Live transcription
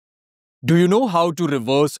Do you know how to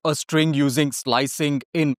reverse a string using slicing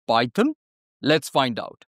in Python? Let's find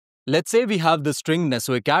out. Let's say we have the string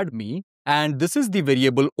Neso Academy, and this is the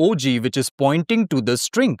variable OG which is pointing to the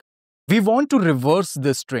string. We want to reverse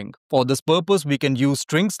this string. For this purpose, we can use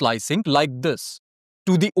string slicing like this.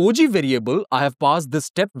 To the OG variable, I have passed the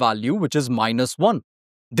step value which is -1.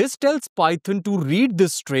 This tells Python to read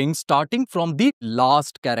this string starting from the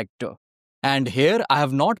last character. And here I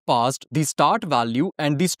have not passed the start value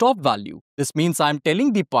and the stop value. This means I am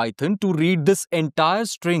telling the Python to read this entire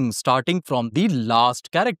string starting from the last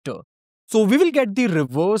character. So we will get the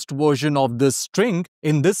reversed version of this string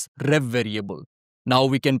in this ref variable. Now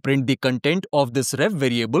we can print the content of this ref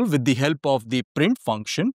variable with the help of the print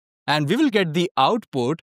function, and we will get the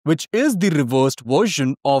output which is the reversed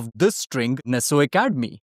version of this string Neso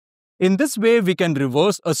Academy. In this way, we can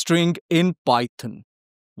reverse a string in Python.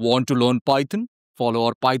 Want to learn Python? Follow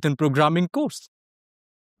our Python programming course.